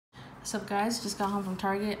What's up, guys? Just got home from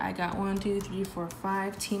Target. I got 1, 2, 3, 4,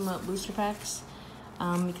 5 team up booster packs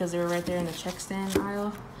because they were right there in the check stand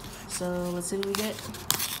aisle. So let's see what we get.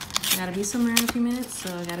 I gotta be somewhere in a few minutes, so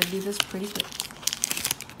I gotta do this pretty quick.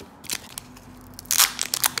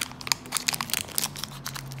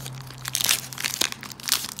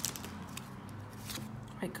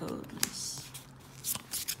 White code, nice.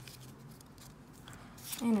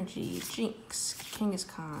 Energy, Jinx,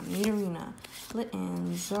 Kangaskhan, Nidorina,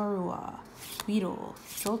 Litten, Zorua, Weedle,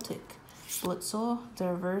 Joltik, Blitzel. The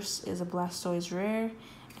reverse is a Blastoise rare,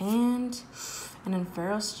 and an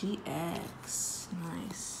Ampharos GX.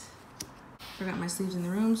 Nice. Forgot my sleeves in the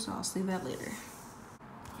room, so I'll sleeve that later.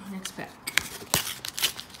 Next pack.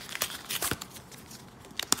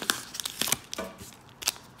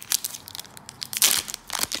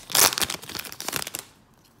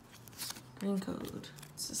 Green code.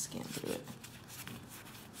 Let's just scan through it.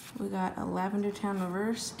 We got a Lavender Town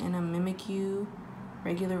reverse and a Mimikyu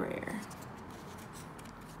regular rare.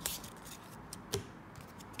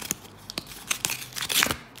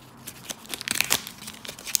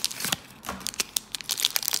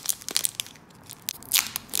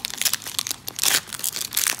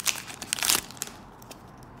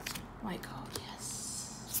 White code,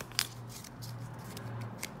 yes.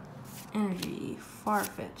 Energy,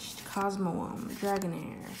 Farfetch'd, Cosmoem,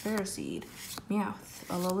 Dragonair, Ferroseed, Meowth,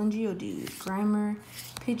 Alolan Geodude, Grimer,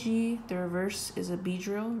 Pidgey. The reverse is a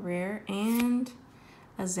Beedrill rare, and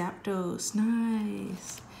a Zapdos.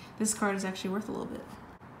 Nice. This card is actually worth a little bit.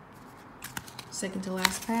 Second to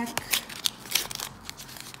last pack.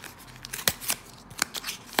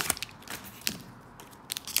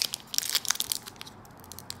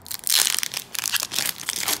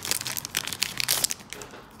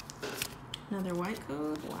 Another white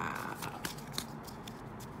code. Wow.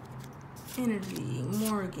 Energy,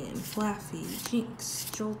 Morgan, Flaffy, Jinx,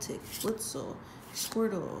 Joltik, Blitzel,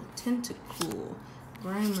 Squirtle, Tentacool,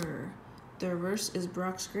 Grimer. The reverse is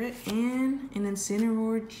Brock's Grit, and an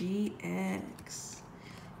Incineroar GX.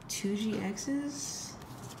 2 GXs?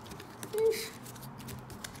 Eesh.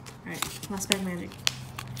 Alright, last pack magic.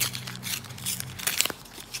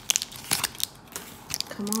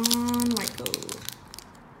 Come on, white code.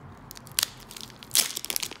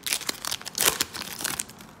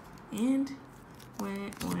 And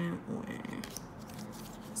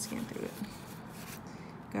scan through it.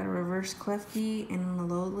 Got a reverse Klefki, and an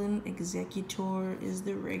Alolan Executor is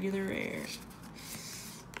the regular rare.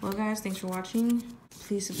 Well, guys, thanks for watching.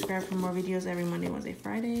 Please subscribe for more videos every Monday, Wednesday,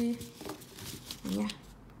 Friday. And yeah,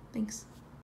 thanks.